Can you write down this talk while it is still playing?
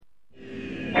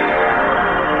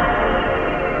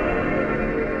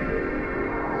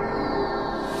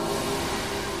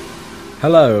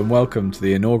Hello and welcome to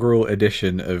the inaugural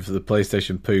edition of the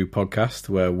PlayStation Poo podcast,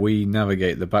 where we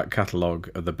navigate the back catalogue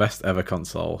of the best ever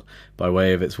console by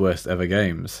way of its worst ever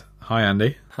games. Hi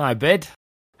Andy. Hi Bid.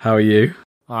 How are you?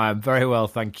 I'm very well,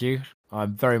 thank you.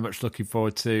 I'm very much looking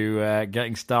forward to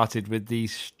getting started with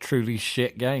these truly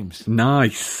shit games.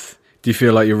 Nice. Do you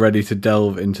feel like you're ready to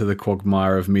delve into the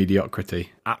quagmire of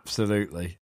mediocrity?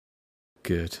 Absolutely.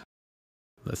 Good.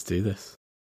 Let's do this.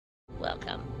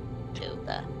 Welcome to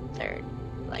the third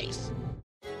place.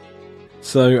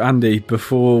 So, Andy,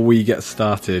 before we get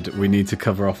started, we need to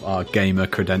cover off our gamer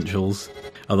credentials.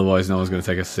 Otherwise, no one's going to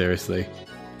take us seriously.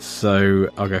 So,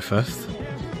 I'll go first.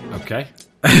 Okay.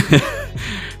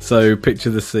 So, picture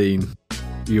the scene.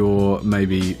 You're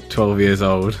maybe 12 years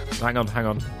old. Hang on.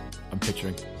 I'm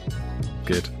picturing.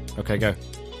 Good. Okay, go.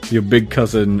 Your big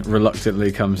cousin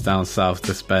reluctantly comes down south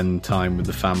to spend time with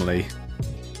the family.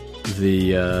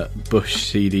 The Bush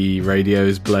CD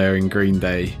radio's blaring Green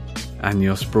Day, and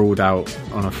you're sprawled out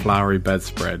on a flowery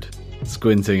bedspread,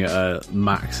 squinting at a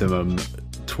maximum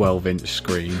 12-inch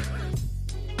screen.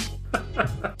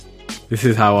 This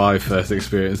is how I first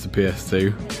experienced the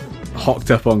PS2.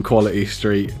 Hocked up on Quality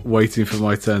Street, waiting for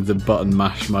my turn to button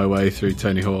mash my way through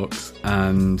Tony Hawk's,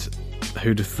 and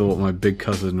who'd have thought my big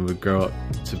cousin would grow up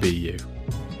to be you?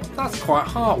 That's quite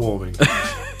heartwarming.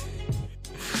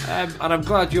 And I'm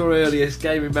glad your earliest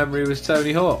gaming memory was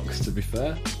Tony Hawk's, to be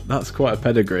fair. That's quite a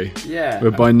pedigree. Yeah.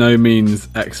 We're by no means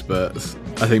experts.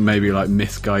 I think maybe like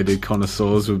misguided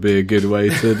connoisseurs would be a good way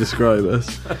to describe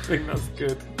us. I think that's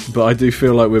good. But I do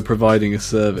feel like we're providing a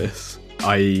service,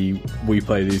 i.e. we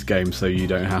play these games so you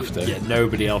don't have to. Yeah,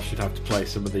 nobody else should have to play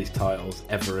some of these titles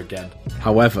ever again.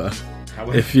 However,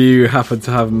 if you happen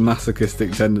to have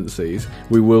masochistic tendencies,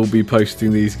 we will be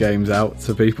posting these games out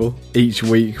to people. Each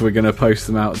week we're going to post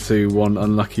them out to one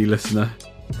unlucky listener.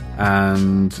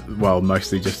 And, well,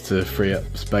 mostly just to free up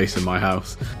space in my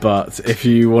house. But if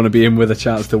you want to be in with a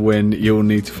chance to win, you'll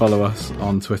need to follow us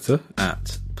on Twitter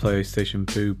at PlayStation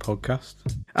Poo Podcast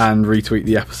and retweet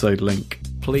the episode link.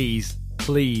 Please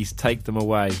take them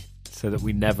away so that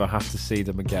we never have to see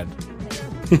them again.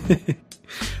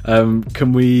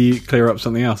 Can we clear up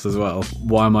something else as well?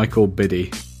 Why am I called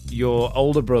Biddy? Your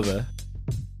older brother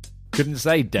couldn't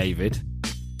say David.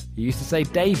 He used to say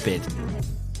David.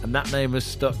 And that name has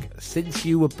stuck since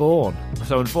you were born.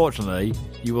 So unfortunately,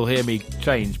 you will hear me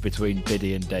change between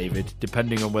Biddy and David,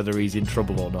 depending on whether he's in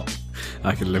trouble or not.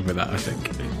 I can live with that, I think.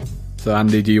 So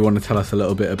Andy, do you want to tell us a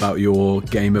little bit about your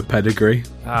gamer pedigree?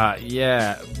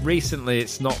 Yeah. Recently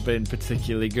it's not been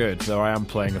particularly good, though I am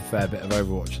playing a fair bit of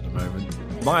Overwatch at the moment.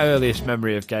 My earliest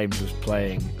memory of games was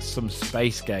playing some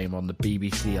space game on the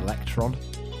BBC Electron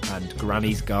and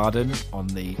Granny's Garden on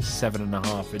the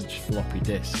 7.5-inch floppy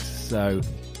disks. So,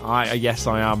 I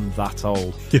am that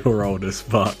old. You're old as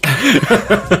fuck. But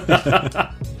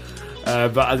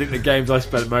I think the games I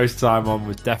spent most time on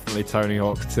was definitely Tony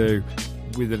Hawk 2,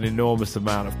 with an enormous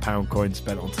amount of pound coins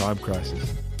spent on Time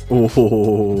Crisis.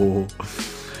 Oh,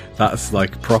 that's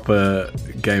like proper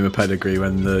gamer pedigree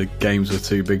when the games were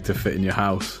too big to fit in your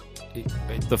house.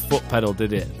 The foot pedal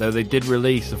did it, though they did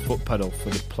release a foot pedal for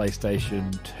the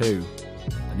PlayStation 2,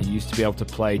 and you used to be able to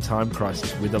play Time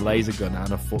Crisis with a laser gun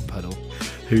and a foot pedal.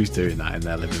 Who's doing that in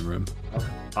their living room?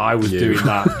 I was doing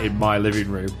that in my living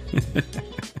room.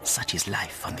 Such is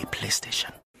life on the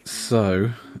PlayStation. So,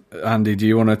 Andy, do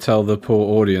you want to tell the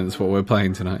poor audience what we're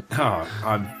playing tonight? Oh,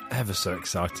 I'm ever so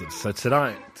excited. So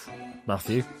tonight,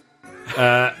 Matthew,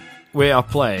 we are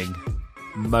playing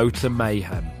Motor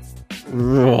Mayhem.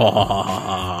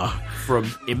 From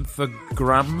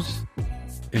Infogrames.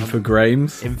 Infogrames.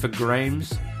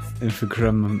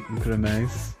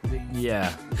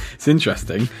 Yeah. It's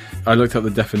interesting. I looked up the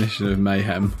definition of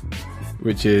mayhem,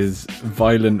 which is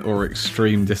violent or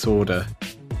extreme disorder,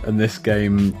 and this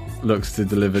game looks to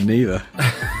deliver neither.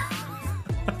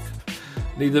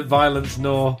 Neither violence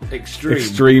nor extreme.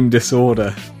 Extreme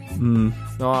disorder. Mm.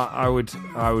 No, I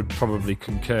would probably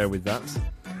concur with that.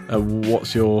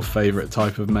 What's your favourite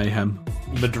type of mayhem?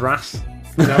 Madras.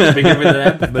 That would begin with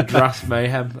an M. Madras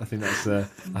Mayhem. I think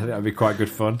that'd be quite good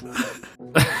fun.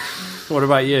 What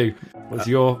about you? What's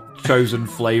your chosen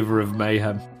flavour of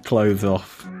mayhem? Clothes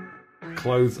off.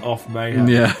 Clothes off mayhem.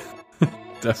 Yeah,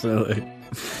 definitely.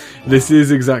 This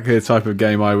is exactly the type of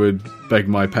game I would beg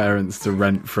my parents to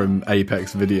rent from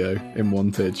Apex Video in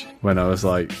Wantage when I was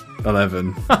like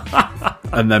 11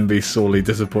 and then be sorely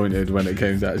disappointed when it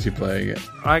came to actually playing it.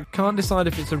 I can't decide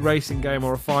if it's a racing game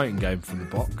or a fighting game from the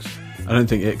box. I don't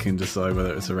think it can decide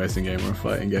whether it's a racing game or a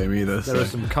fighting game either. There are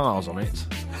some cars on it.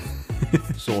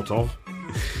 Sort of.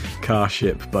 Car,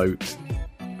 ship, boat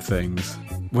things.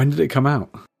 When did it come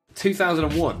out?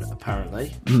 2001,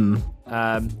 apparently.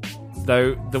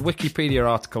 Though the Wikipedia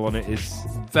article on it is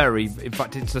in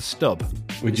fact, it's a stub.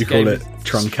 Would you call it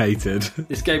truncated?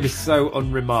 This game is so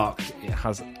unremarked, it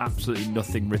has absolutely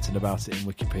nothing written about it in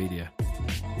Wikipedia.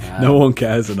 No one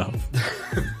cares enough.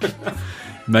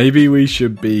 Maybe we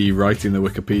should be writing the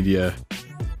Wikipedia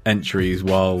entries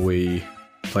while we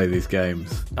play these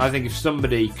games. I think if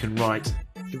somebody can write,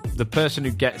 the person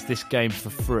who gets this game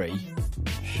for free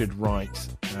should write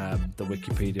the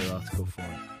Wikipedia article for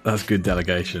it. That's good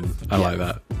delegation. I like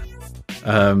that.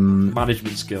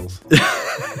 Management skills.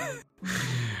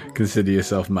 Consider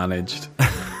yourself managed.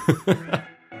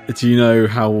 Do you know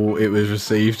how it was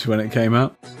received when it came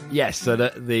out? Yes, so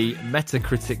the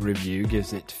Metacritic review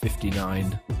gives it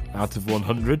 59 out of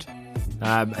 100.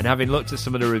 And having looked at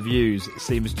some of the reviews, it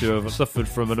seems to have suffered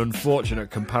from an unfortunate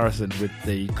comparison with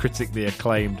the critically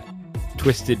acclaimed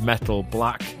Twisted Metal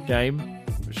Black game,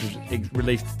 which was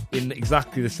released in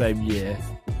exactly the same year,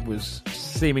 was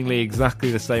seemingly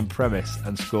exactly the same premise,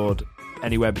 and scored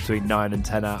anywhere between 9 and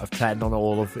 10 out of 10 on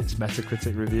all of its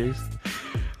Metacritic reviews.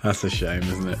 That's a shame,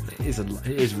 isn't it?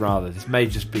 It is rather. This may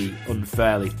just be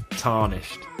unfairly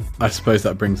tarnished. I suppose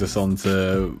that brings us on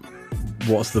to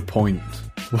what's the point?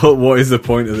 What is the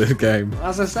point of this game?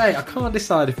 As I say, I can't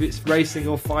decide if it's racing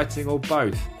or fighting or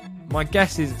both. My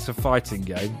guess is it's a fighting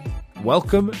game.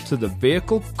 Welcome to the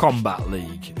Vehicle Combat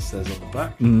League, it says on the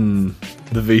back.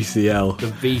 The VCL. The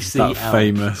VCL. That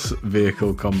famous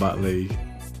Vehicle Combat League.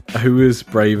 Who was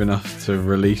brave enough to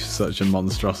release such a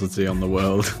monstrosity on the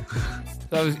world?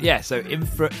 So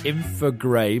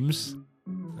Infogrames,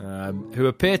 who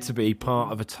appear to be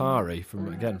part of Atari,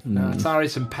 Atari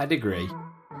some pedigree.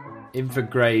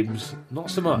 Infogrames, not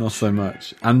so much. Not so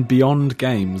much. And Beyond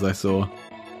Games, I saw.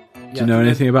 Do you know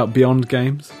anything about Beyond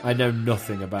Games? I know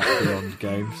nothing about Beyond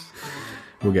Games.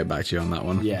 We'll get back to you on that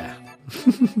one. Yeah.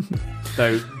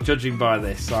 So, judging by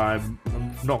this, I've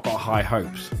not got high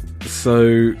hopes.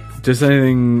 So, does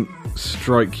anything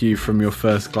strike you from your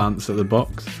first glance at the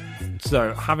box?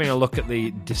 So, having a look at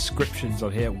the descriptions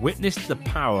on here, witness the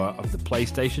power of the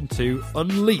PlayStation 2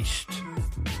 unleashed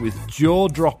with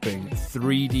jaw-dropping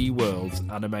 3D worlds,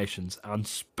 animations, and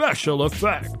special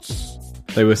effects.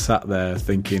 They were sat there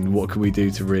thinking, what can we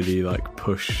do to really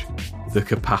push the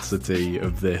capacity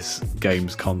of this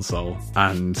games console?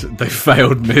 And they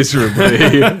failed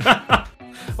miserably.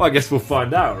 Well, I guess we'll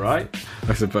find out, right?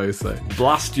 I suppose so.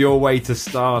 Blast your way to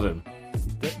stardom.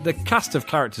 The cast of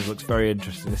characters looks very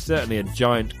interesting. There's certainly a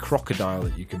giant crocodile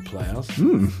that you can play as.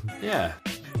 Yeah.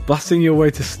 Blasting your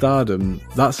way to stardom,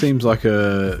 that seems like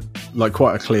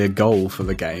quite a clear goal for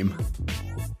the game.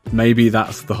 Maybe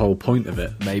that's the whole point of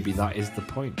it. Maybe that is the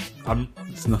point.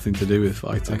 It's nothing to do with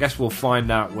fighting. I guess we'll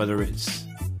find out whether it's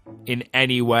in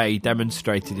any way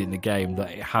demonstrated in the game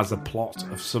that it has a plot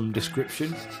of some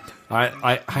description.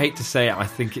 I hate to say it, I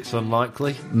think it's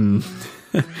unlikely.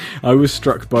 I was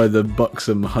struck by the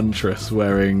buxom huntress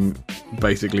wearing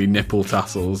basically nipple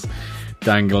tassels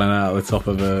dangling out of the top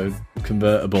of a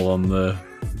convertible on the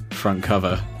front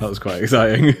cover. That was quite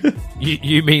exciting.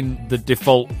 You mean the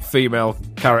default female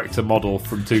character model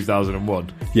from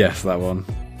 2001? Yes, that one.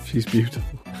 She's beautiful.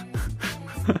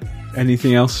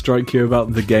 Anything else strike you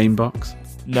about the game box?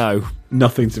 No.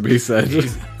 Nothing to be said.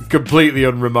 It's completely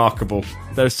unremarkable.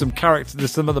 There's some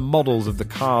of the models of the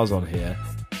cars on here.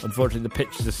 Unfortunately, the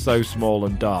pictures are so small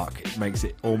and dark, it makes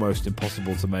it almost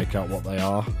impossible to make out what they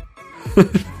are.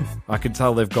 I can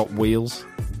tell they've got wheels.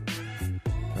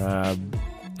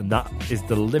 And that is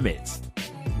the limit.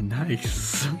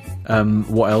 Nice.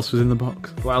 What else was in the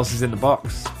box? What else is in the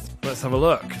box? Let's have a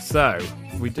look. So,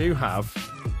 we do have...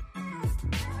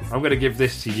 I'm going to give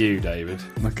this to you, David.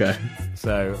 Okay.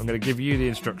 So, I'm going to give you the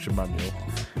instruction manual.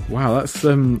 Wow,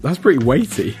 that's pretty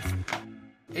weighty.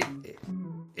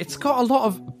 It's got a lot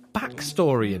of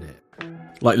backstory in it.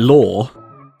 Like lore?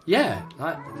 Yeah.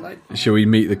 Shall we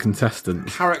meet the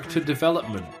contestants? Character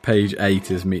development. Page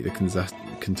 8 is meet the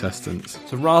contestants.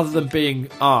 So rather than being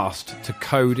asked to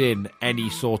code in any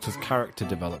sort of character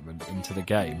development into the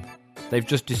game, they've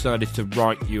just decided to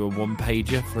write you a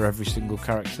one-pager for every single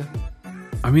character.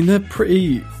 I mean, they're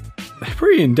pretty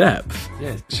in-depth.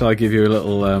 Yeah. Shall I give you a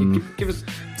little... Give us...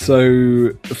 So,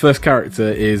 the first character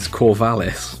is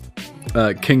Corvallis,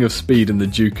 King of Speed and the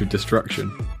Duke of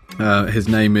Destruction. His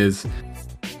name is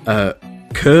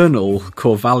Colonel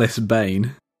Corvallis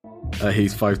Bane.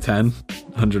 He's 5'10",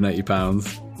 180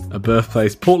 pounds. A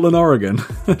birthplace, Portland, Oregon.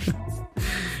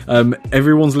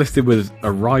 Everyone's listed with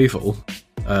a rival.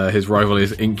 His rival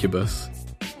is Incubus.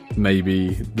 Maybe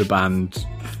the band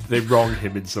They wrong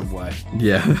him in some way.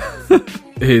 Yeah.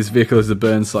 His vehicle is the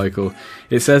burn cycle.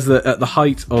 It says that at the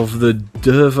height of the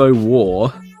Dervo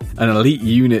War, an elite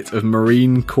unit of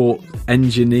Marine Corps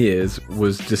engineers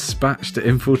was dispatched to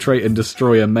infiltrate and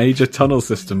destroy a major tunnel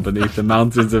system beneath the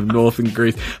mountains of northern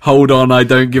Greece. Hold on, I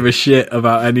don't give a shit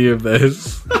about any of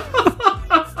this.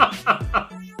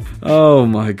 Oh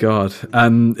my god.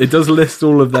 And it does list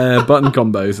all of their button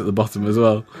combos at the bottom as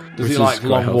well. Does he like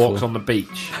long walks on the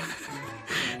beach?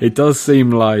 It does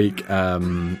seem like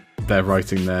they're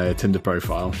writing their Tinder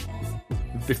profile.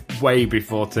 Way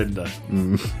before Tinder.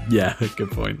 Yeah, good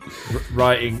point.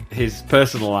 Writing his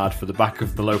personal ad for the back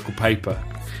of the local paper.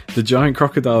 The giant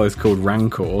crocodile is called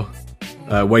Rancor,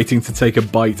 waiting to take a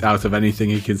bite out of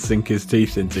anything he can sink his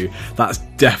teeth into. That's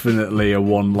definitely a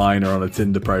one-liner on a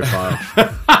Tinder profile.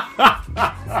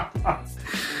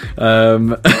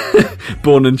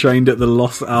 Born and trained at the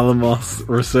Los Alamos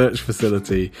Research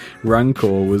Facility,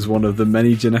 Rancor was one of the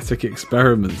many genetic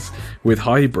experiments with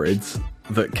hybrids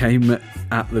that came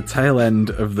at the tail end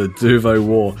of the Dervo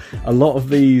War.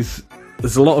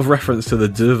 There's a lot of reference to the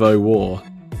Dervo War.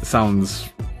 It sounds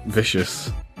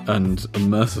vicious and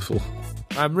unmerciful.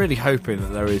 I'm really hoping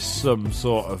that there is some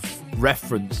sort of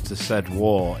reference to said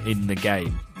war in the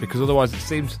game, because otherwise it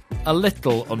seems a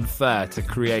little unfair to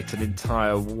create an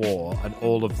entire war and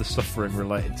all of the suffering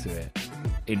related to it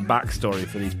in backstory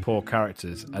for these poor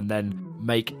characters and then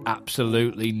make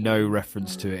absolutely no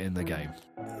reference to it in the game.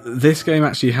 This game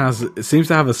actually seems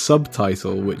to have a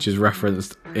subtitle which is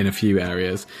referenced in a few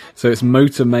areas. So it's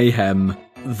Motor Mayhem,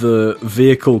 the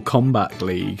Vehicle Combat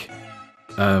League,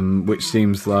 which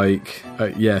seems like,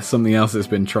 something else that's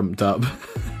been trumped up.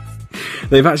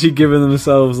 They've actually given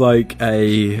themselves like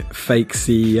a fake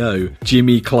CEO,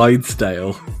 Jimmy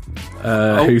Clydesdale,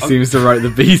 who seems to write the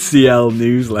VCL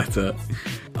newsletter.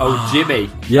 Oh, Jimmy.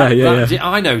 Yeah.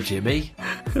 I know Jimmy.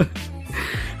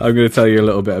 I'm going to tell you a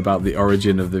little bit about the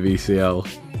origin of the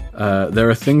VCL. There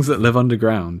are things that live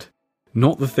underground.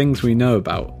 Not the things we know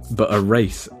about, but a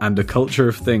race and a culture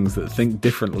of things that think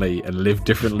differently and live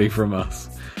differently from us.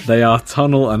 They are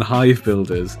tunnel and hive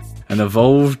builders, an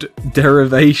evolved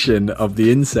derivation of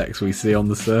the insects we see on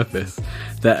the surface.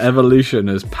 Their evolution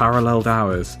has paralleled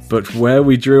ours, but where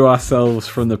we drew ourselves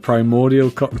from the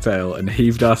primordial cocktail and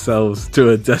heaved ourselves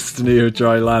to a destiny of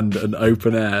dry land and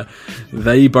open air,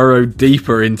 they burrowed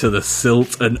deeper into the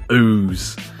silt and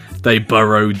ooze. They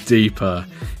burrowed deeper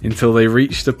until they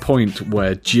reached a point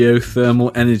where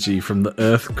geothermal energy from the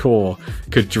Earth core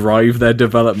could drive their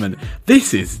development.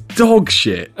 This is dog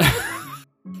shit.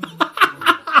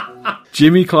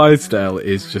 Jimmy Clydesdale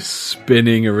is just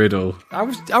spinning a riddle. I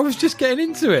was just getting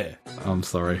into it. I'm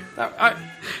sorry.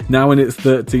 Now in its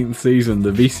 13th season,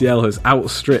 the VCL has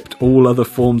outstripped all other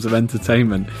forms of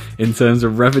entertainment in terms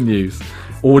of revenues,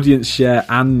 audience share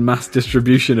and mass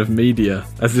distribution of media.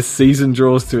 As this season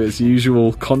draws to its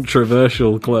usual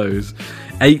controversial close,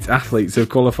 8 athletes have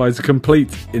qualified to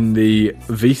compete in the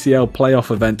VCL playoff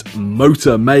event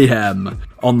Motor Mayhem.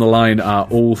 On the line are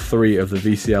all 3 of the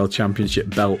VCL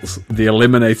championship belts, the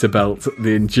Eliminator belt,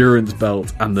 the Endurance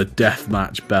belt, and the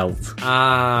Deathmatch belt.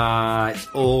 It's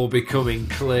all becoming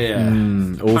clear.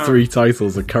 All 3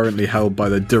 titles are currently held by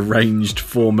the deranged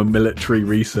former military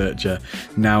researcher,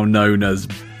 now known as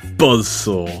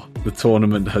Buzzsaw. The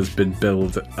tournament has been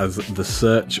billed as the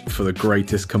search for the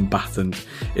greatest combatant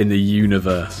in the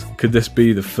universe. Could this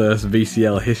be the first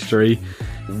VCL history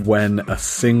when a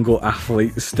single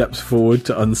athlete steps forward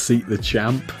to unseat the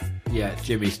champ? Yeah,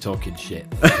 Jimmy's talking shit.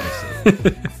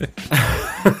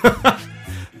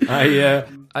 I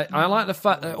like the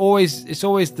fact that it's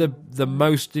always the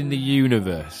most in the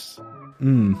universe.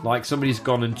 Like somebody's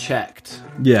gone and checked.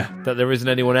 Yeah. That there isn't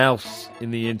anyone else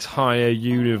in the entire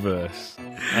universe.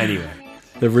 Anyway.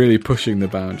 They're really pushing the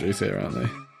boundaries here, aren't they?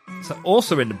 So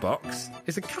also in the box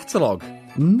is a catalogue.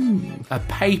 A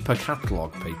paper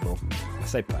catalogue, people. I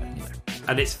say paper, you know.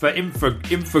 And it's for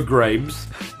Infogrames.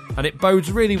 And it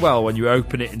bodes really well when you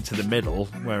open it into the middle,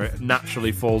 where it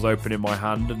naturally falls open in my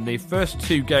hand. And the first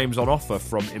 2 games on offer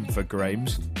from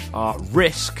Infogrames are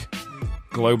Risk,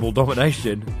 Global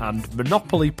Domination, and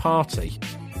Monopoly Party.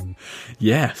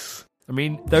 Yes. I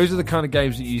mean, those are the kind of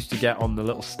games that you used to get on the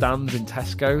little stands in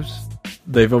Tesco's.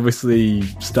 They've obviously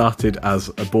started as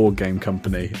a board game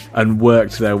company and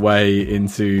worked their way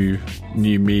into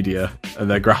new media, and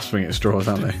they're grasping at straws,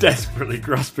 aren't they? Desperately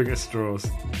grasping at straws.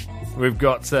 We've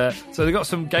got so they've got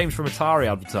some games from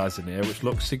Atari advertised in here, which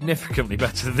look significantly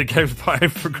better than the games by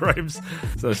Infogrames.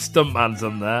 So Stuntman's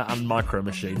on there and Micro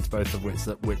Machines, both of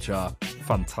which are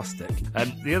fantastic.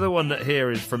 And the other one that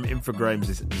here is from Infogrames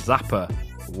is Zapper,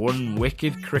 One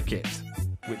Wicked Cricket.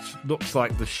 which looks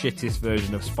like the shittest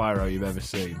version of Spyro you've ever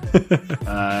seen.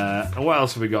 And what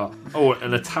else have we got? Oh,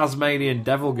 and a Tasmanian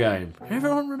Devil game.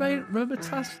 Everyone remember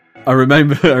Taz? I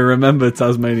remember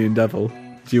Tasmanian Devil.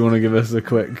 Do you want to give us a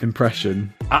quick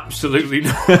impression? Absolutely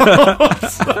not.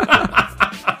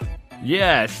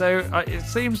 Yeah, so it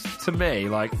seems to me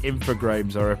like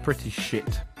Infogrames are a pretty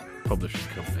shit publishing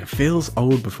company. It feels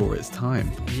old before its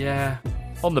time. Yeah.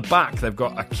 On the back, they've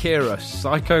got Akira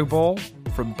Psycho Ball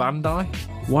from Bandai.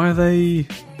 Why are they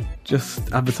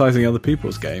just advertising other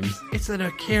people's games? It's an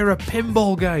Akira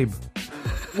pinball game.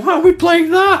 Why are we playing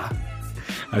that?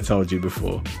 I told you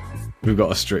before. We've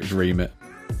got a strict remit.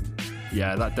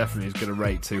 Yeah, that definitely is going to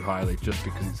rate too highly just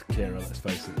because it's Akira, let's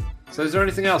face it. So is there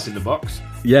anything else in the box?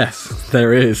 Yes,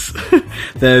 there is.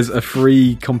 There's a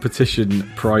free competition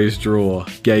prize draw,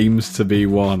 games to be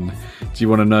won. Do you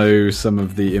want to know some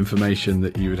of the information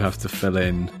that you would have to fill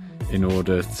in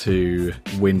order to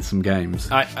win some games?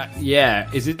 Yeah,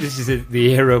 this is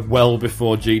the era well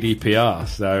before GDPR,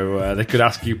 so they could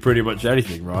ask you pretty much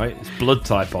anything, right? It's blood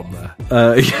type on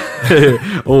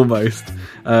there. Almost.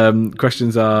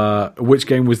 Questions are, which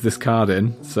game was this card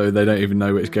in? So they don't even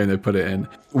know which game they put it in.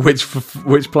 Which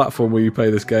platform will you play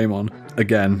this game on?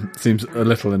 Again, seems a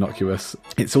little innocuous.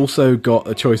 It's also got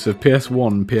a choice of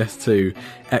PS1, PS2,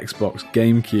 Xbox,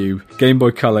 GameCube, Game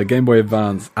Boy Color, Game Boy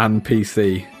Advance, and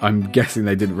PC. I'm guessing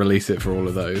they didn't release it for all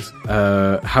of those.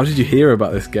 How did you hear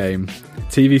about this game?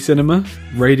 TV cinema,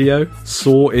 radio,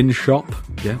 saw in shop.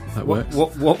 Yeah, that works.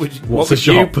 What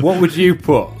would you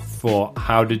put for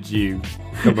how did you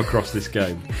come across this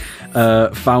game?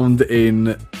 Found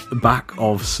in back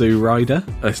of Sue Ryder.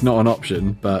 It's not an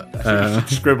option, but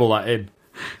scribble that in.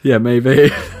 Yeah, maybe.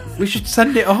 We should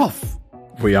send it off.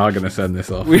 We are going to send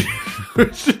this off. We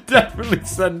should definitely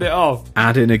send it off.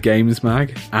 Add in a games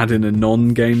mag. Add in a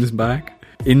non-games bag.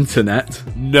 Internet.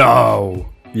 No.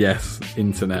 Yes,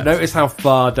 internet. Notice how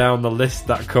far down the list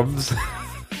that comes.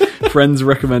 Friends'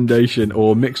 recommendation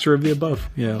or mixture of the above.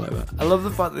 Yeah, I like that. I love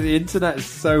the fact that the internet is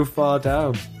so far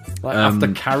down. Like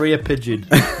after Carrier Pigeon.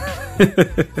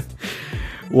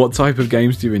 What type of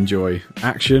games do you enjoy?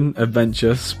 Action,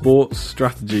 adventure, sports,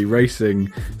 strategy,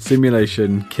 racing,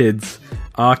 simulation, kids,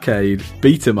 arcade,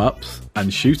 beat 'em ups,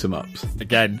 and shoot 'em ups.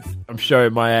 Again, I'm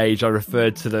showing my age. I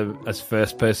referred to them as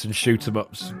first-person shoot 'em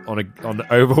ups on the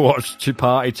Overwatch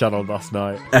party channel last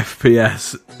night.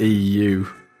 FPS EU.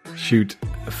 Shoot,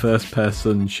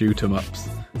 first-person shoot 'em ups.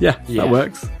 Yeah, that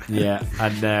works. Yeah,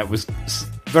 and was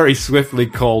very swiftly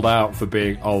called out for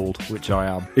being old, which I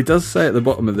am. It does say at the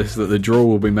bottom of this that the draw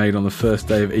will be made on the first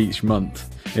day of each month.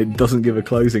 It doesn't give a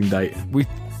closing date.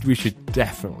 We should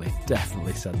definitely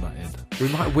send that in. We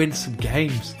might win some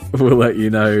games. We'll let you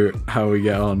know how we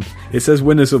get on. It says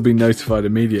winners will be notified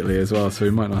immediately as well, so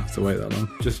we might not have to wait that long.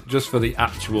 Just for the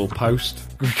actual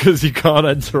post, because you can't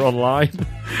enter online.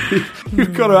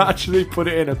 You've got to actually put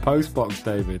it in a post box,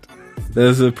 David.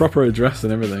 There's a proper address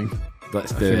and everything.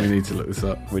 Let's do it. We need to look this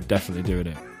up. We're definitely doing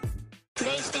it.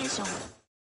 PlayStation.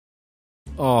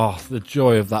 Oh, the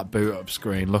joy of that boot up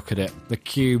screen. Look at it. The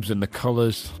cubes and the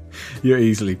colours. You're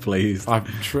easily pleased.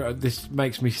 This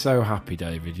makes me so happy,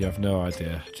 David. You have no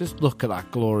idea. Just look at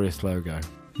that glorious logo.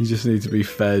 You just need to be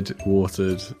fed,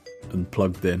 watered, and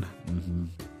plugged in. Mm-hmm.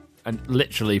 And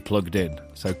literally plugged in.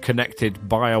 So connected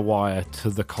by a wire to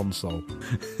the console.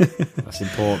 That's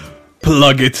important.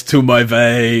 Plug it to my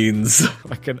veins.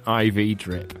 Like an IV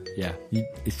drip. Yeah.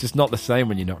 It's just not the same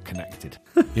when you're not connected.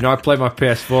 You know, I play my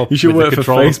PS4. You should work for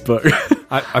Facebook.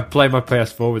 I play my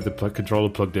PS4 with the controller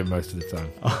plugged in most of the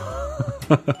time.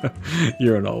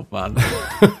 You're an old man.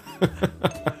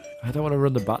 I don't want to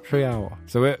run the battery out.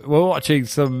 So we're watching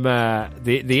some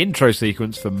the intro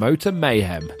sequence for Motor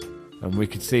Mayhem. And we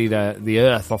can see the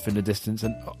Earth off in the distance.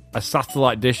 And a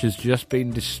satellite dish has just been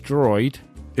destroyed.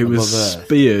 It was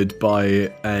speared by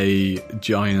a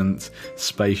giant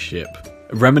spaceship.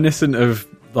 Reminiscent of,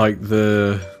 like,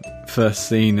 the first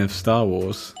scene of Star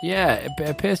Wars. Yeah, it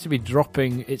appears to be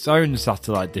dropping its own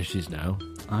satellite dishes now.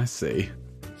 I see.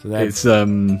 So it's a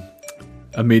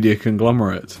media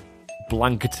conglomerate.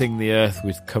 Blanketing the Earth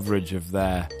with coverage of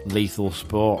their lethal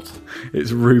sport.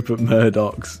 It's Rupert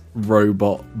Murdoch's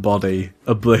robot body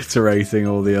obliterating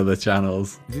all the other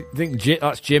channels. I think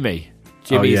that's Jimmy.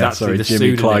 Jimmy's actually the Jimmy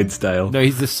pseudonym. Clydesdale. No,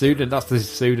 he's the pseudonym. That's the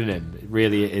pseudonym.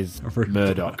 Really, it is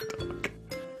Murdoch.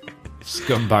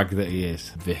 Scumbag that he is.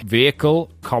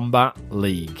 Vehicle Combat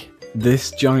League.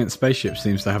 This giant spaceship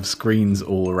seems to have screens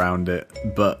all around it,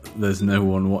 but there's no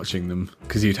one watching them,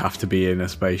 because you'd have to be in a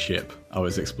spaceship. I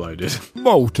was exploded.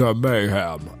 Motor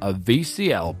Mayhem, a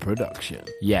VCL production.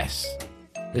 Yes.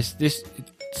 This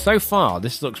So far,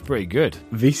 this looks pretty good.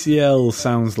 VCL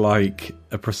sounds like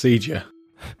a procedure.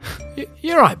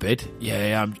 You're right, bid.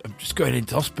 Yeah, I'm just going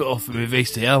into hospital for my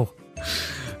VCL.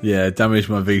 Yeah, damaged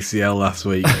my VCL last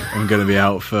week. I'm going to be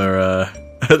out for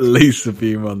at least a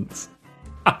few months.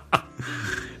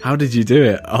 How did you do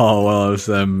it? Oh, well, I was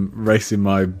racing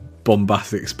my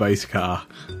bombastic space car,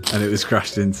 and it was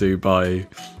crashed into by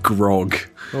Grog,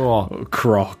 or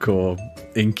Croc, or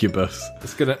Incubus.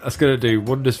 That's gonna do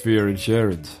wonders for your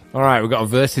insurance. All right, we've got a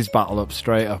versus battle up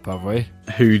straight up, have we?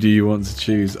 Who do you want to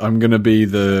choose? I'm gonna be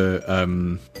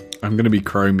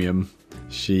Chromium.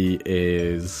 She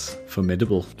is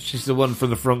formidable. She's the one from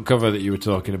the front cover that you were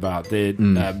talking about.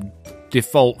 The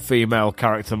default female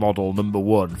character model number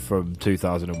 1 from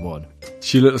 2001.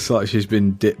 She looks like she's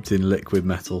been dipped in liquid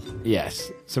metal.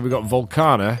 Yes. So we've got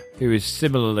Volcana, who is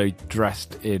similarly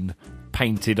dressed in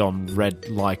painted on red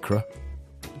lycra.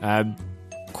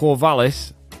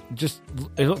 Corvallis,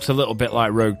 it looks a little bit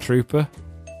like Rogue Trooper.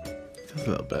 Just a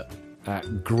little bit.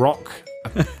 Grok,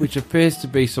 which appears to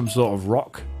be some sort of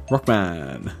rock.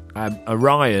 Rockman.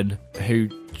 Orion, who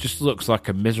just looks like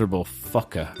a miserable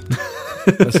fucker.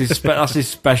 That's his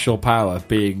special power,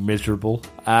 being miserable.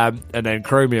 And then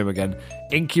Chromium again.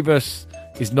 Incubus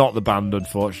is not the band,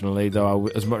 unfortunately, though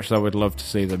as much as I would love to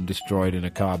see them destroyed in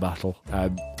a car battle.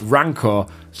 Rancor.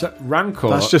 So Rancor...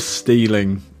 That's just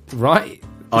stealing. Right?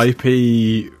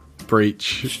 IP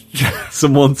breach.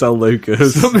 Someone tell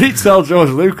Lucas. Somebody tell George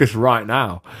Lucas right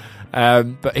now.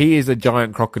 But he is a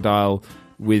giant crocodile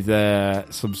with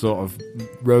some sort of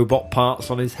robot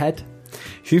parts on his head.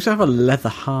 He seems to have a leather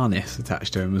harness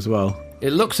attached to him as well. It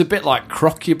looks a bit like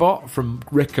Crocubot from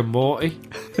Rick and Morty.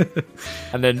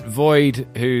 And then Void,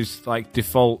 who's like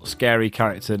default scary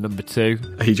character number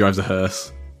 2. He drives a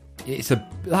hearse.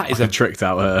 That is a tricked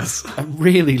out hearse. A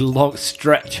really long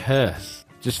stretch hearse.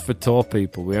 Just for tall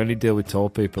people. We only deal with tall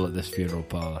people at this funeral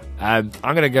parlour. I'm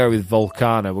going to go with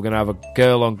Volcana. We're going to have a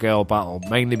girl-on-girl battle,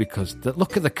 mainly because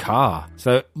look at the car.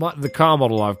 So the car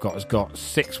model I've got has got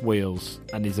 6 wheels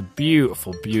and is a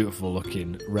beautiful, beautiful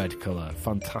looking red colour.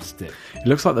 Fantastic. It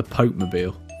looks like the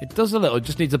Pope-mobile. It does a little. It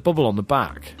just needs a bubble on the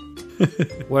back.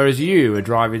 Whereas you are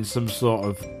driving some sort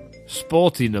of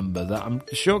sporty number that I'm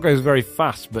sure goes very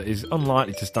fast, but is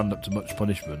unlikely to stand up to much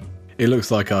punishment. It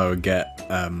looks like I would get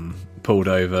pulled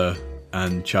over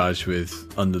and charged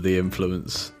with under the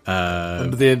influence.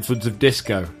 Under the influence of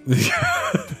disco.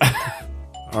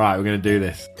 All right, we're going to do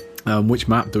this. Which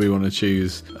map do we want to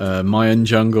choose? Mayan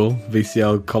Jungle,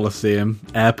 VCL Coliseum,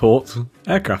 Airport,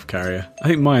 Aircraft Carrier. I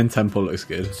think Mayan Temple looks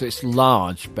good. So it's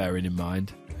large, bearing in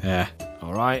mind. Yeah.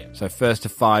 All right, so first to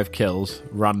 5 kills,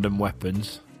 random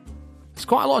weapons. There's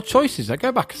quite a lot of choices. Now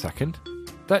go back a second.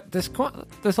 There's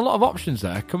a lot of options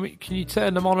there. Can you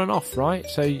turn them on and off, right?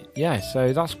 So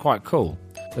that's quite cool.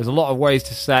 There's a lot of ways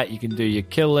to set. You can do your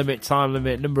kill limit, time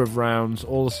limit, number of rounds,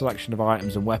 all the selection of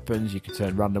items and weapons. You can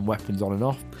turn random weapons on and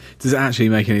off. Does it actually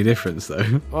make any difference,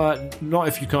 though? Not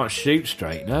if you can't shoot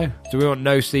straight, no. So we want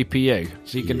no CPU.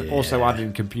 So you can also add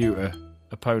in computer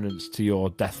opponents to your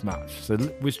deathmatch. So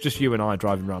it's just you and I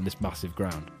driving around this massive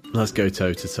ground. Let's go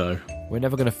toe-to-toe. We're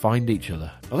never going to find each other.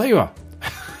 Oh, there you are.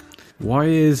 Why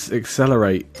is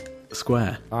accelerate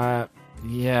square?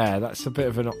 Yeah, that's a bit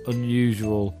of an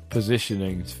unusual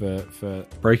positioning for.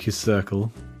 Brake is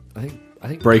circle. I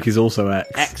think brake is also X.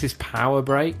 X is power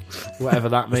brake, whatever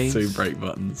that means. 2 brake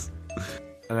buttons.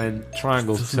 And then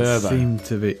triangle's turbo. Seem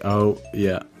to be. Oh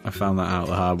yeah, I found that out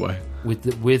the hard way. With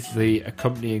the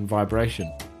accompanying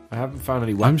vibration. I haven't found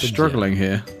any weapons. I'm struggling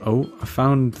here. Oh, I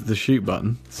found the shoot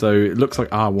button. So it looks like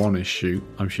R1 is shoot.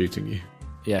 I'm shooting you.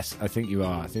 Yes, I think you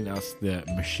are. I think that's the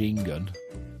machine gun.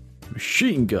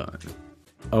 Machine gun.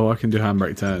 Oh, I can do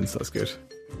handbrake turns. That's good.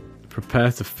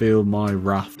 Prepare to feel my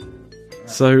wrath.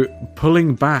 So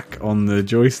pulling back on the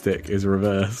joystick is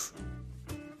reverse.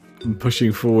 And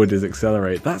pushing forward is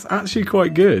accelerate. That's actually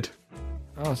quite good.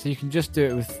 Oh, so you can just do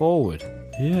it with forward.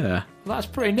 Yeah. Well, that's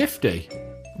pretty nifty.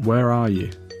 Where are you?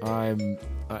 I'm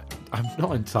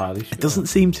not entirely sure. It doesn't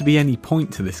seem to be any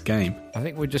point to this game. I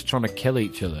think we're just trying to kill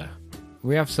each other.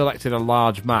 We have selected a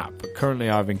large map, but currently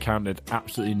I've encountered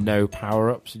absolutely no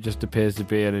power-ups. It just appears to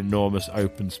be an enormous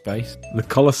open space. The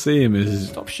Colosseum is...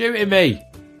 Stop shooting me!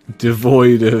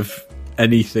 Devoid of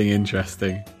anything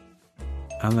interesting.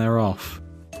 And they're off.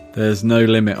 There's no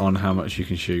limit on how much you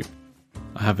can shoot.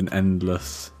 I have an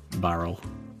endless barrel.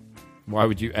 Why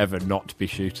would you ever not be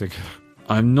shooting?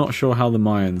 I'm not sure how the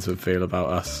Mayans would feel about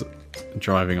us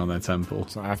driving on their temple.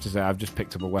 So I have to say, I've just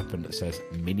picked up a weapon that says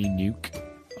mini nuke.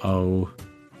 Oh,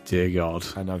 dear God.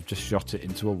 And I've just shot it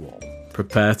into a wall.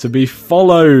 Prepare to be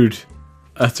followed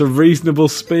at a reasonable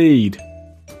speed.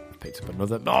 picked up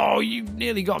another. Oh, you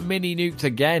nearly got mini nuked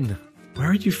again. Where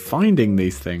are you finding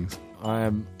these things? I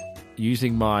am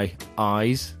using my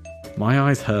eyes. My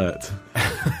eyes hurt.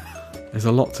 There's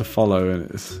a lot to follow, and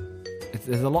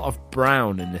There's a lot of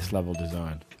brown in this level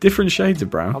design. different shades of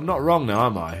brown. I'm not wrong now,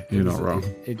 am I? You're not wrong.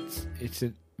 It's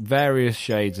in various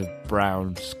shades of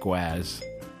brown squares.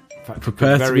 In fact,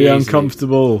 Prepare to be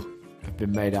uncomfortable. Have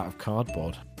been made out of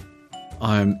cardboard.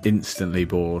 I am instantly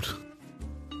bored.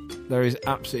 There is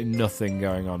absolutely nothing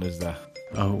going on, is there?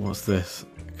 Oh, what's this?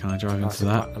 Can I drive into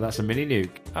that? That's a mini nuke.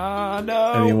 Ah,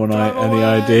 no! Anyone drive any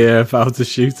away. idea of how to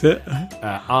shoot it?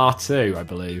 R2, I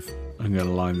believe. I'm going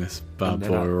to line this bad And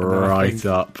then boy I right think-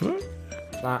 up.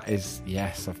 That is,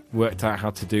 yes, I've worked out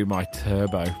how to do my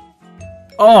turbo.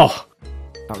 Oh!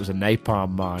 That was a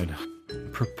napalm mine.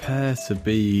 Prepare to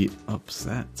be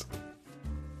upset.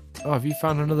 Oh, have you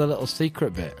found another little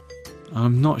secret bit?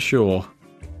 I'm not sure.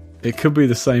 It could be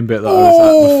the same bit that I was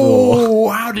at before. Oh,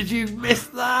 how did you miss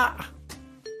that?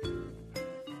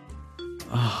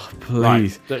 Oh, please.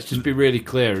 Right, let's just be really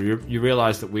clear. You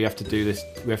realise that we have to do this,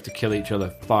 we have to kill each other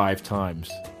 5 times.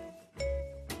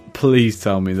 Please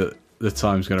tell me that the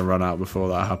time's going to run out before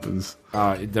that happens.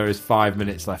 There is 5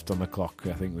 minutes left on the clock.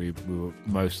 I think we will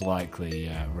most likely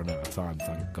run out of time,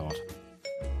 thank God.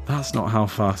 That's not how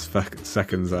fast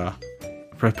seconds are.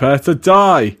 Prepare to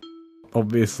die!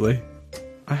 Obviously.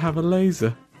 I have a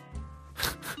laser.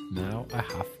 Now I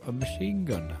have a machine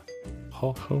gun.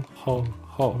 Ho, ho, ho,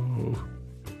 ho.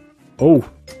 Oh.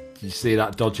 Did you see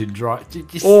that dodging drive?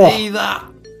 Did you Oh. see that?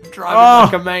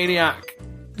 Driving like a maniac.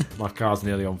 My car's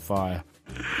nearly on fire.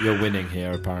 You're winning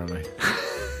here, apparently.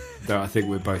 Though I think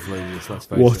we're both losers, let's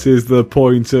face What it. is the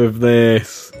point of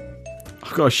this?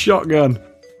 I've got a shotgun.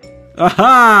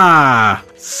 Aha!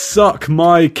 Suck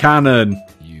my cannon.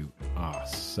 You are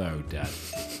so dead.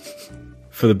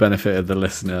 For the benefit of the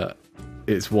listener,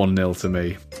 it's 1-0 to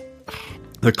me.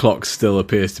 The clock still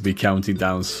appears to be counting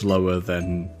down slower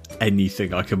than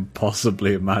anything I can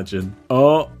possibly imagine.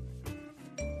 Oh!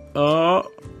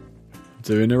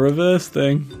 Doing a reverse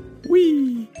thing.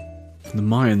 Whee! The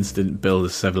Mayans didn't build a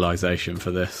civilization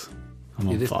for this. I'm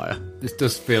on fire. This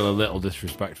does feel a little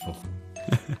disrespectful.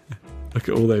 Look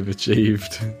at all they've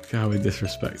achieved. Look how we're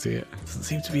disrespecting it. Doesn't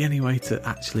seem to be any way to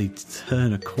actually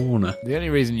turn a corner. The only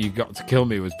reason you got to kill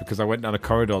me was because I went down a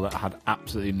corridor that had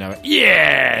absolutely no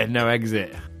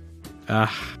exit.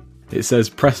 It says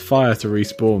press fire to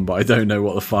respawn, but I don't know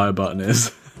what the fire button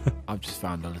is. I've just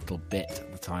found a little bit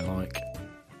that I like.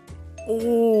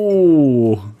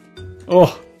 Oh!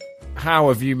 How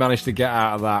have you managed to get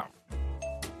out of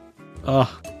that?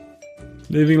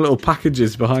 Leaving little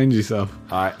packages behind yourself.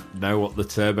 I know what the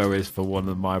turbo is for one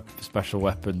of my special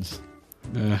weapons.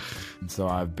 And so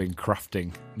I've been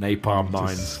crafting napalm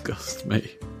mines. Disgust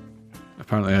me.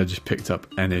 Apparently I just picked up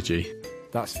energy.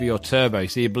 That's for your turbo.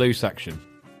 See your blue section.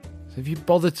 So if you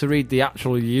bothered to read the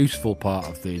actual useful part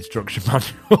of the instruction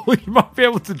manual, you might be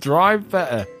able to drive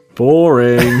better.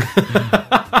 Boring!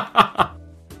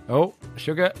 Oh,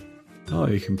 sugar. Oh,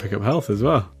 you can pick up health as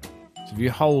well. So if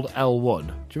you hold L1,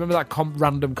 do you remember that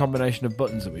random combination of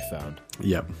buttons that we found?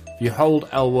 Yep. If you hold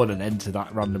L1 and enter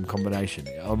that random combination,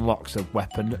 it unlocks a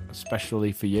weapon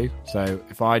especially for you. So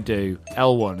if I do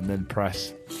L1 and then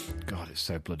press... God, it's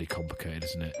so bloody complicated,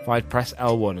 isn't it? If I press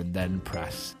L1 and then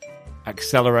press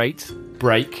accelerate,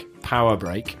 brake, power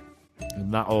brake,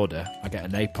 in that order, I get a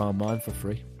napalm mine for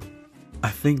free. I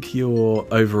think you're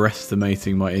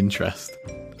overestimating my interest.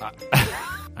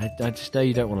 I just know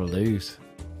you don't want to lose.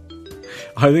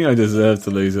 I think I deserve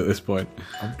to lose at this point.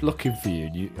 I'm looking for you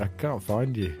and I can't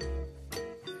find you.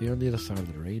 You're on the other side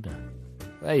of the arena.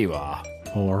 There you are.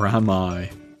 Or am I? Are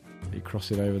you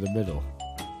crossing over the middle?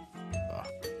 Oh,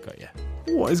 got you.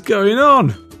 What is going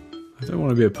on? I don't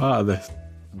want to be a part of this.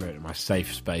 I'm going to my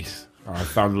safe space. I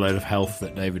found a load of health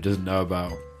that David doesn't know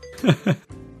about.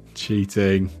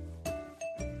 Cheating.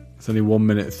 There's only 1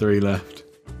 minute 3 left.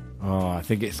 Oh, I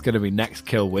think it's going to be next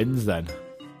kill wins then.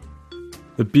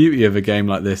 The beauty of a game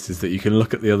like this is that you can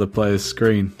look at the other player's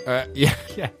screen. Yeah.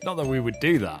 Not that we would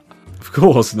do that. Of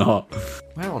course not.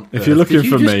 Where on If earth you're looking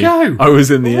did for you just me, go? I was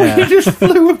in the air. You just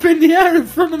flew up in the air in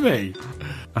front of me.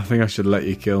 I think I should let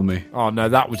you kill me. Oh no,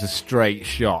 that was a straight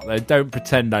shot. Don't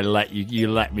pretend I let you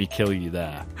let me kill you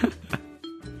there.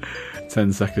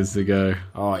 10 seconds to go.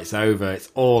 Oh, it's over.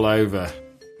 It's all over.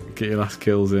 Get your last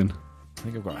kills in. I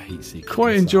think I've got a heat seeker.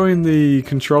 Quite enjoying the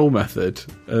control method.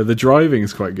 The driving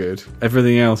is quite good.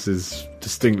 Everything else is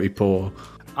distinctly poor.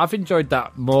 I've enjoyed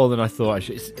that more than I thought I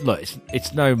should.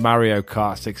 It's no Mario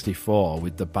Kart 64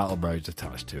 with the battle modes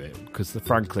attached to it, because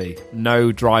frankly,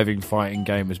 no driving fighting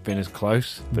game has been as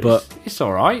close. But it's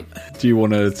all right. Do you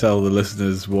want to tell the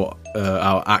listeners what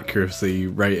our accuracy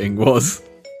rating was?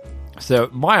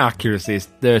 So my accuracy is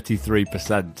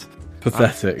 33%.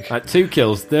 Pathetic. At 2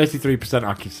 kills, 33%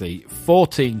 accuracy,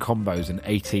 14 combos and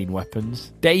 18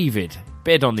 weapons. David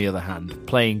Bid, on the other hand,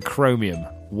 playing Chromium,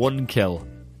 1 kill,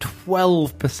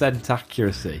 12%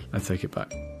 accuracy. I take it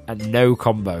back. And no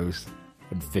combos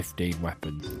and 15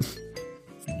 weapons.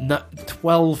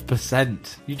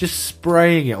 12%. You're just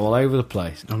spraying it all over the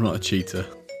place. I'm not a cheater.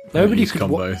 Nobody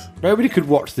could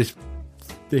watch this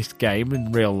game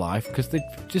in real life because they'd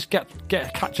just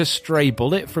catch a stray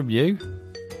bullet from you.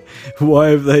 Why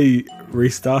have they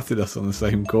restarted us on the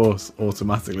same course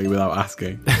automatically without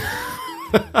asking?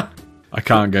 I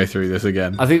can't go through this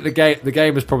again. I think the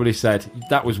game has probably said,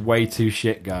 that was way too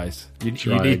shit, guys. You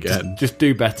need to just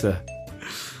do better.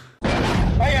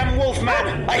 I am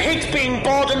Wolfman. I hate being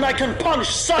bored and I can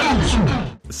punch sons.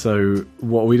 So,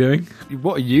 what are we doing?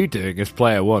 What are you doing as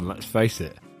player one? Let's face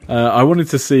it. I wanted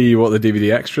to see what the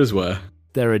DVD extras were.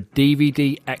 There are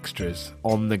DVD extras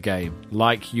on the game,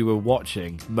 like you were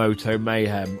watching Moto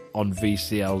Mayhem on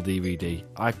VCL DVD.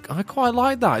 I quite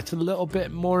like that. It's a little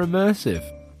bit more immersive.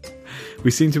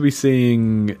 We seem to be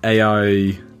seeing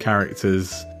AI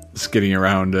characters skidding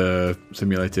around a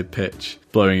simulated pitch,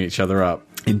 blowing each other up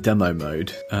in demo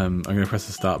mode. I'm going to press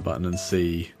the start button and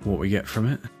see what we get from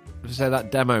it. So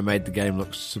that demo made the game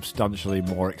look substantially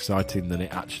more exciting than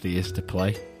it actually is to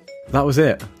play. That was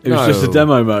it. It was just a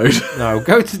demo mode. No,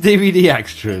 go to DVD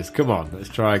extras. Come on, let's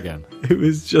try again. It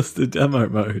was just a demo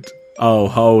mode. Oh,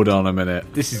 hold on a minute.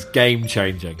 This is game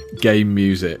changing. Game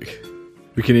music.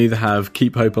 We can either have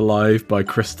Keep Hope Alive by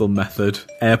Crystal Method,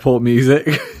 airport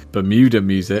music, Bermuda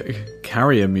music,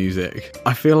 carrier music.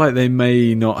 I feel like they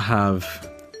may not have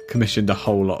commissioned a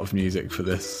whole lot of music for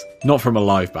this. Not from a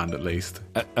live band, at least.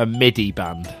 A MIDI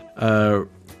band.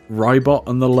 Rybot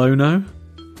and the Lono.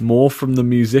 More from the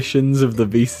musicians of the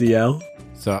VCL.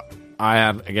 So I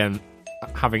am, again,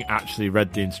 having actually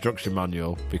read the instruction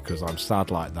manual, because I'm sad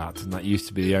like that, and that used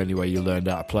to be the only way you learned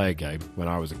how to play a game when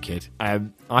I was a kid.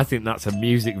 I think that's a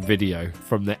music video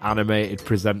from the animated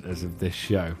presenters of this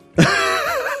show.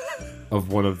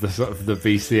 Of one of the sort of the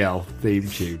VCL theme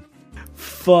tune.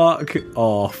 Fuck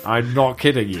off. I'm not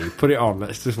kidding you. Put it on,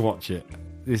 let's just watch it.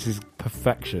 This is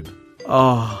perfection.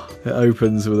 Oh, it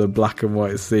opens with a black and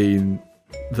white scene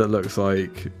that looks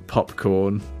like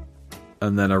popcorn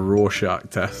and then a Rorschach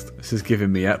test. This is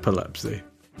giving me epilepsy.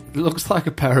 It looks like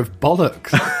a pair of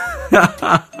bollocks.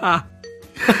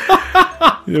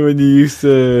 You know when you used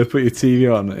to put your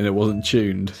TV on and it wasn't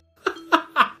tuned?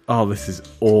 Oh, this is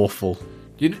awful.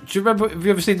 Do you remember, have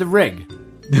you ever seen The Ring?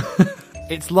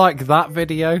 It's like that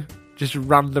video, just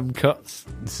random cuts.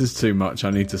 This is too much,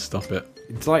 I need to stop it.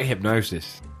 It's like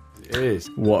hypnosis. It is.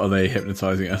 What are they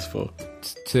hypnotising us for?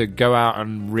 To go out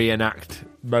and reenact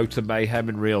Motor Mayhem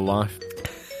in real life.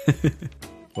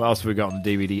 What else have we got on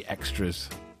DVD extras?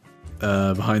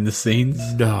 Behind the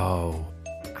scenes? No.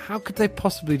 How could they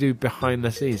possibly do behind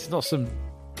the scenes? It's not some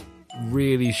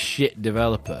really shit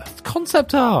developer. It's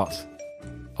concept art.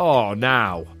 Oh,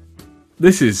 now.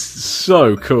 This is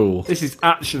so cool. This is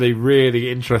actually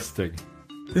really interesting.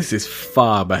 This is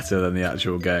far better than the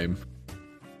actual game.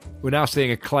 We're now seeing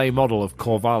a clay model of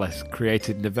Corvallis,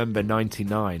 created November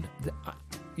 99.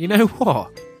 You know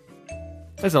what?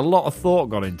 There's a lot of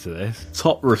thought gone into this.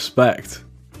 Top respect.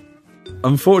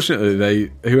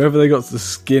 Unfortunately, whoever they got to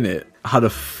skin it had a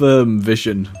firm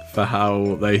vision for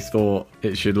how they thought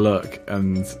it should look,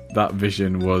 and that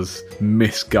vision was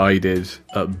misguided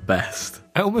at best.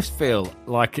 I almost feel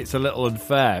like it's a little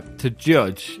unfair to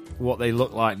judge what they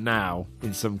look like now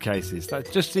in some cases.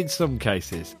 Just in some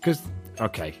cases. Because,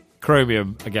 okay,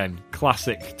 Chromium, again,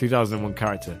 classic 2001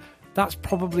 character. That's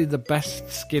probably the best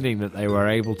skinning that they were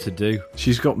able to do.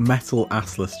 She's got metal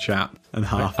assless chap and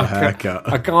half a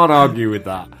haircut. I can't argue with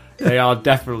that. They are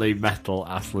definitely metal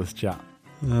assless chap.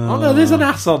 Oh no, there's an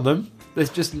ass on them. There's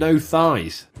just no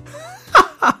thighs.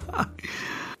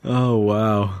 Oh,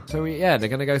 wow. So, yeah, they're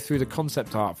going to go through the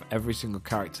concept art for every single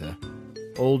character,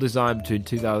 all designed between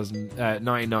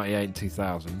 1998 and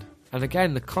 2000. And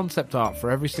again, the concept art for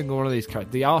every single one of these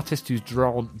characters, the artist who's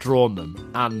drawn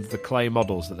them and the clay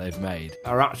models that they've made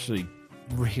are actually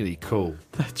really cool.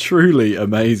 They're truly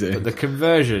amazing. But the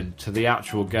conversion to the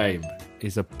actual game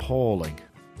is appalling.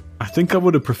 I think I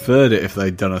would have preferred it if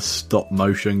they'd done a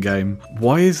stop-motion game.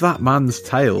 Why is that man's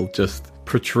tail just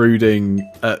protruding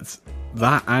at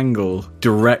that angle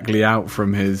directly out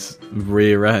from his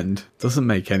rear end? Doesn't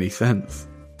make any sense.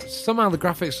 somehow the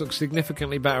graphics look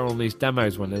significantly better on these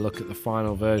demos when they look at the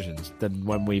final versions than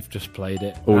when we've just played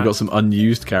it. We've got some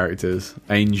unused characters.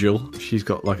 Angel, she's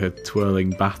got like a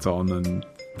twirling baton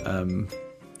and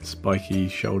spiky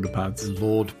shoulder pads.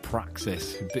 Lord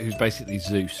Praxis, who's basically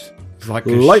Zeus. He's like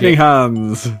lightning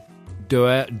hands.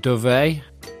 Dove Day.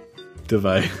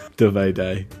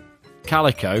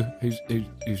 Calico,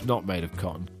 who's not made of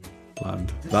cotton.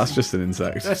 Land. That's just an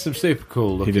insect. There's some super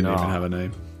cool looking He didn't art. even have a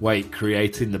name. Wait,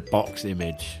 creating the box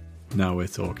image. Now we're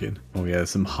talking. Oh yeah,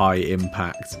 some high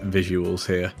impact visuals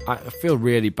here. I feel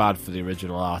really bad for the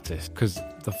original artist because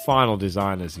the final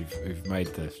designers who've made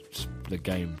the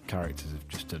game characters have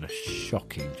just done a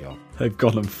shocking job. They've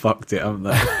gone and fucked it, haven't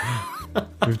they?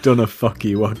 We've done a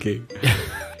fucky wucky.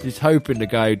 Just hoping the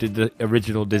guy who did the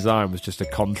original design was just a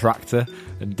contractor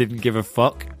and didn't give a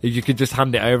fuck. You could just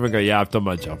hand it over and go, yeah, I've done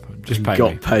my job. Just pay me.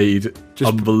 Got paid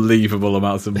unbelievable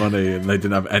amounts of money and they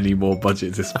didn't have any more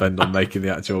budget to spend on making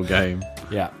the actual game.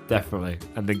 Yeah, definitely.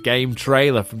 And the game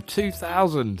trailer from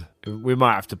 2000. We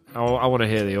might have to... I want to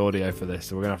hear the audio for this,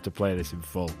 so we're going to have to play this in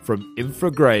full. From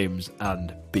Infogrames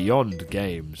and Beyond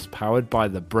Games, powered by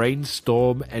the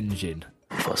Brainstorm engine.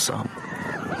 For some,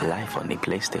 life on the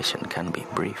PlayStation can be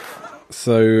brief.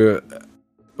 So,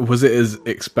 was it as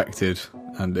expected,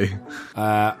 Andy?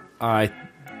 I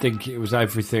think it was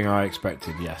everything I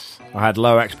expected, yes. I had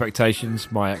low expectations.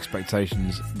 My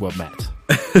expectations were met.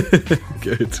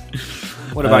 Good.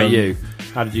 What about you?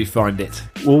 How did you find it?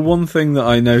 Well, one thing that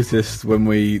I noticed when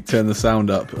we turned the sound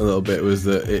up a little bit was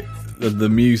that the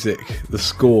music, the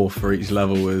score for each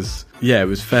level was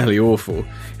fairly awful.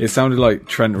 It sounded like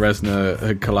Trent Reznor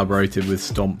had collaborated with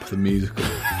Stomp the musical.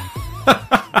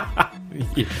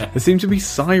 Yeah. There seemed to be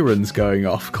sirens going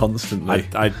off constantly.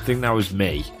 I think that was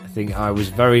me. I think I was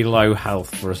very low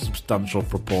health for a substantial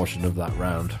proportion of that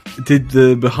round. Did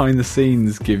the behind the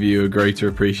scenes give you a greater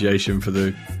appreciation for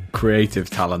the creative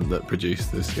talent that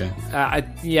produced this game?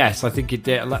 Yes, I think it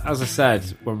did. As I said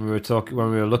when we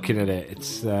were looking at it,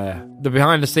 it's the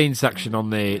behind the scenes section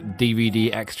on the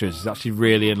DVD extras is actually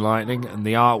really enlightening, and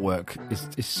the artwork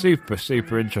is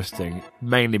super interesting.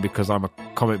 Mainly because I'm a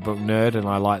comic book nerd and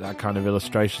I like that kind of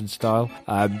illustration style.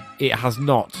 It has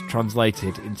not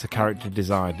translated into character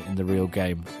design in the real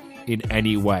game in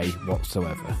any way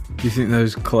whatsoever. Do you think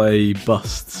those clay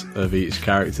busts of each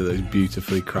character, those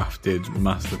beautifully crafted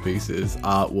masterpieces,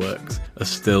 artworks, are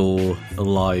still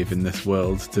alive in this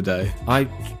world today?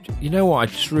 You know what? I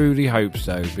truly hope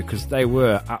so, because they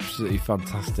were absolutely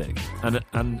fantastic. And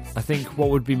I think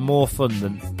what would be more fun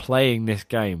than playing this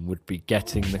game would be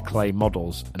getting the clay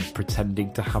models and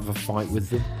pretending to have a fight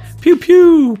with them. Pew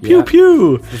pew! Pew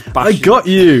pew! I got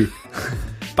you!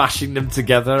 Bashing them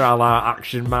together a la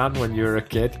Action Man when you were a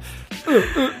kid.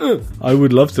 I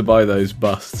would love to buy those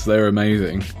busts. They're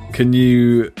amazing. Can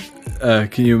you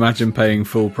imagine paying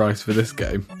full price for this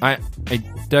game? I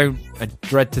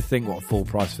dread to think what full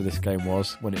price for this game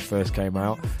was when it first came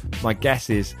out. My guess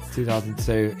is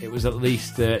 2002. It was at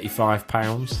least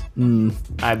 £35,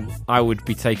 and I would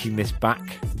be taking this back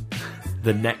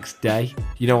the next day.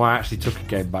 You know, I actually took a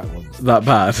game back once. That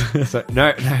bad? So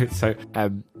no. So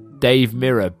Dave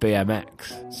Mirra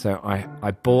BMX. So I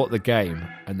bought the game,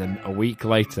 and then a week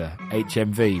later,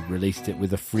 HMV released it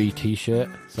with a free T-shirt.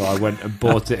 So I went and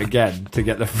bought it again to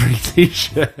get the free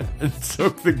T-shirt and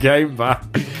took the game back.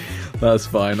 That's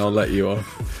fine. I'll let you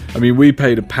off. I mean, we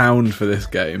paid £1 for this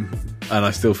game, and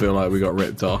I still feel like we got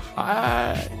ripped off.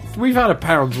 We've had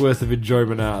 £1's worth of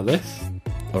enjoyment out of this.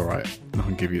 All right,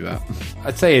 I'll give you that.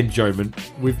 I'd say enjoyment.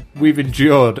 We've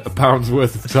endured £1's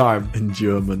worth of time.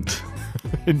 Endurement.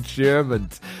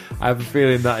 Endearment. I have a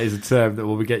feeling that is a term that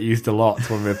will get used a lot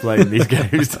when we're playing these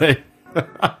games too.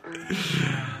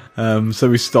 So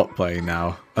we stopped playing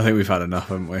now. I think we've had enough,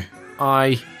 haven't we?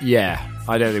 I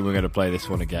don't think we're going to play this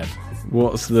one again.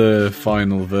 What's the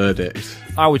final verdict?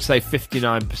 I would say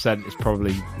 59% is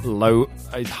probably low.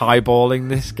 It's highballing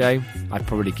this game. I'd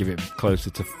probably give it closer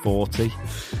to 40.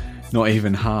 Not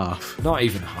even half. Not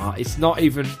even half. It's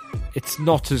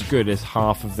not as good as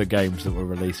half of the games that were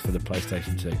released for the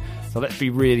PlayStation 2. So let's be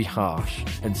really harsh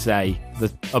and say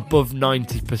that above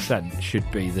 90% should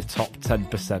be the top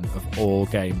 10% of all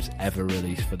games ever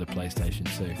released for the PlayStation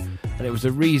 2. And it was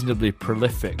a reasonably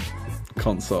prolific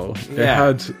console. Yeah. It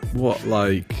had, what,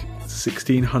 like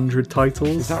 1,600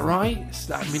 titles? Is that right?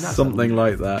 I mean, that's something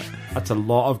like that. That's a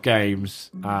lot of games.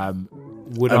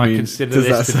 Would I consider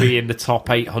this to be in the top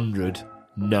 800?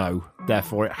 No.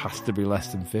 Therefore, it has to be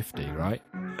less than 50, right?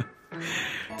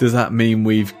 Does that mean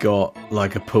we've got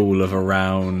like a pool of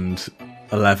around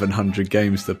 1,100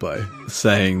 games to play,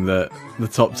 saying that the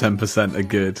top 10% are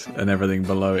good and everything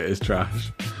below it is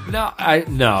trash. No,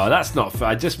 that's not fair.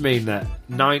 I just mean that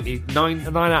 9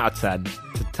 out of 10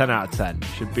 to 10 out of 10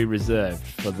 should be reserved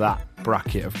for that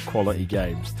bracket of quality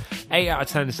games. 8 out of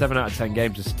 10 and 7 out of 10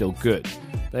 games are still good.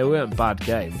 They weren't bad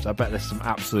games. I bet there's some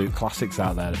absolute classics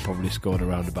out there that probably scored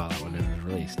around about that when it was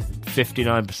released.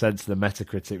 59% of the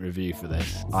Metacritic review for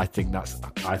this. I think that's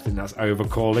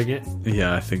overcalling it.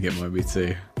 Yeah, I think it might be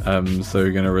too. So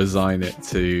we're going to resign it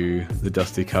to the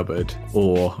dusty cupboard.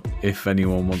 Or if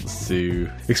anyone wants to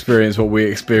experience what we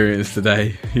experienced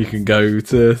today, you can go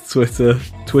to Twitter,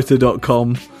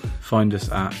 twitter.com. Find us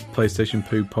at PlayStation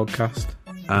Poo Podcast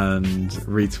and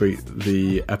retweet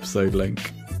the episode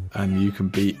link. And you can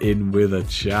be in with a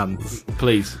chance.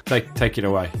 Please, take it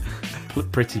away.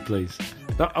 Pretty please.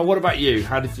 What about you?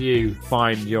 How did you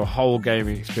find your whole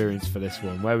gaming experience for this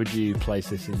one? Where would you place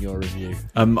this in your review?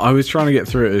 I was trying to get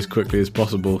through it as quickly as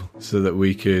possible so that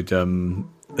we could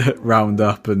round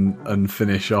up and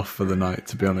finish off for the night,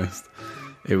 to be honest.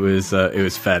 It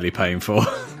was fairly painful.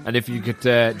 And if you could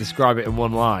describe it in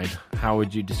one line, how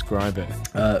would you describe it?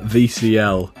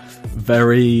 VCL.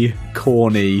 Very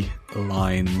corny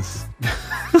lines.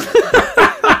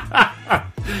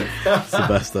 That's the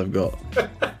best I've got.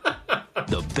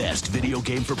 The best video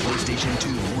game for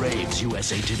PlayStation 2 raves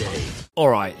USA Today.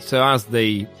 Alright, so as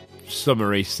the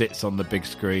summary sits on the big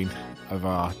screen of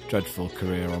our dreadful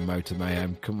career on Motor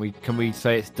Mayhem, can we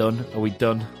say it's done? Are we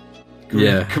done?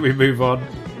 Can we move on?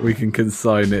 We can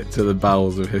consign it to the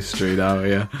bowels of history now,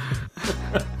 yeah.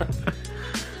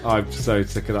 I'm so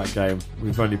sick of that game.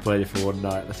 We've only played it for one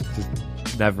night. Let's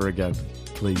just never again,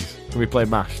 please. Can we play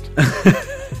Mashed?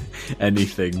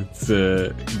 Anything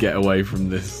to get away from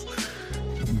this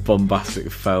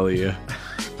bombastic failure.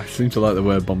 I seem to like the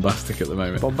word bombastic at the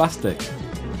moment. Bombastic.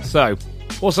 So,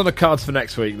 what's on the cards for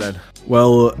next week then?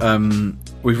 Well,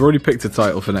 we've already picked a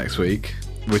title for next week,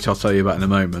 which I'll tell you about in a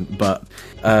moment. But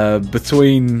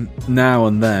between now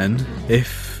and then,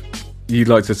 if you'd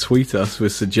like to tweet us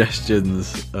with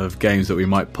suggestions of games that we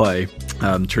might play,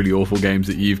 truly awful games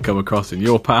that you've come across in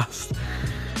your past,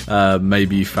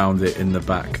 maybe you found it in the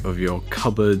back of your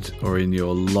cupboard or in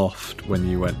your loft when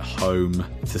you went home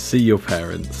to see your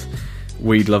parents,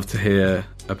 we'd love to hear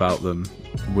about them.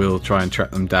 We'll try and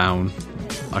track them down.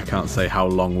 I can't say how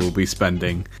long we'll be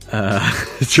spending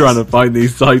trying to find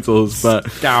these titles, but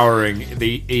scouring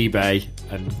the eBay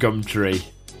and Gumtree,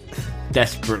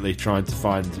 desperately trying to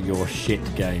find your shit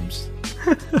games.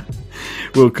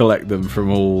 We'll collect them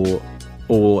from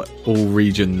all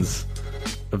regions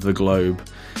of the globe.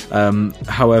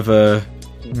 However,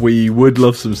 we would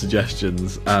love some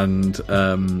suggestions, and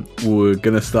we're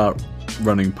going to start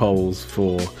running polls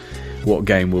for what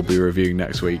game we'll be reviewing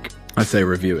next week. I say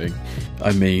reviewing,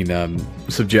 I mean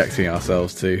subjecting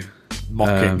ourselves to.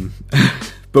 Mocking.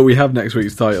 But we have next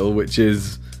week's title, which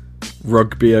is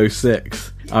Rugby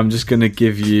 06. I'm just going to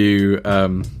give you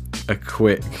a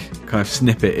quick kind of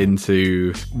snippet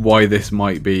into why this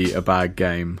might be a bad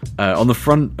game. On the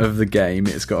front of the game,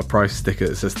 it's got a price sticker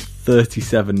that says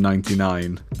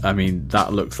 $37.99. I mean,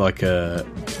 that looks like a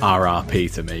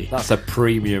RRP to me. That's a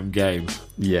premium game.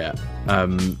 Yeah.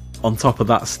 On top of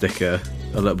that sticker,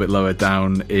 a little bit lower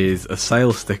down, is a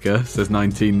sale sticker. It says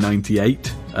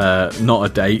 1998. Not a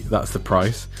date, that's the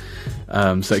price.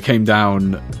 So it came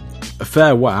down a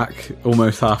fair whack,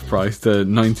 almost half price, to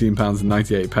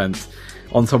 £19.98.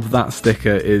 On top of that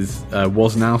sticker is a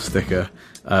Was Now sticker,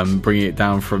 bringing it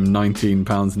down from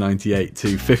 £19.98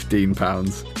 to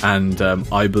 £15. And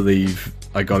I believe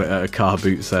I got it at a car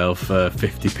boot sale for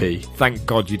 50p. Thank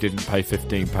God you didn't pay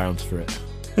 £15 for it.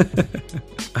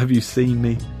 Have you seen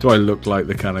me? Do I look like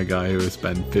the kind of guy who would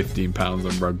spend £15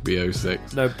 on Rugby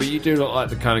 06? No, but you do look like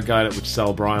the kind of guy that would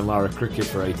sell Brian Lara cricket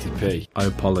for 80p. I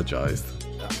apologised.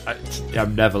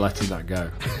 I'm never letting that go.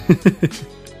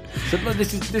 So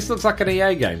this looks like an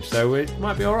EA game, so it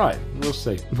might be alright. We'll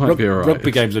see. Might be alright.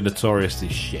 Rugby games are notoriously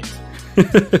shit.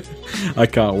 I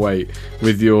can't wait.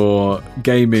 With your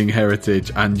gaming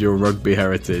heritage and your rugby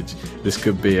heritage, this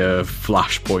could be a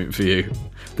flashpoint for you.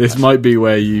 This might be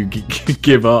where you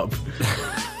give up,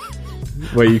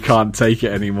 where you can't take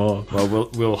it anymore. Well,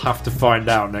 we'll have to find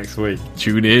out next week.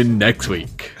 Tune in next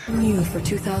week. New for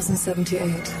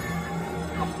 2078.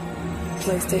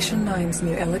 PlayStation 9's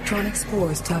new electronic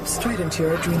spores tap straight into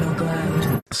your adrenal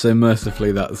gland. So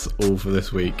mercifully, that's all for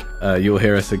this week. You'll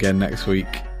hear us again next week,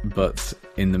 but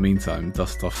in the meantime,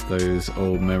 dust off those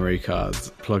old memory cards,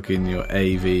 plug in your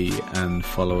AV, and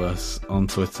follow us on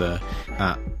Twitter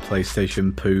at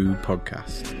PlayStation Poo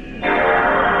Podcast.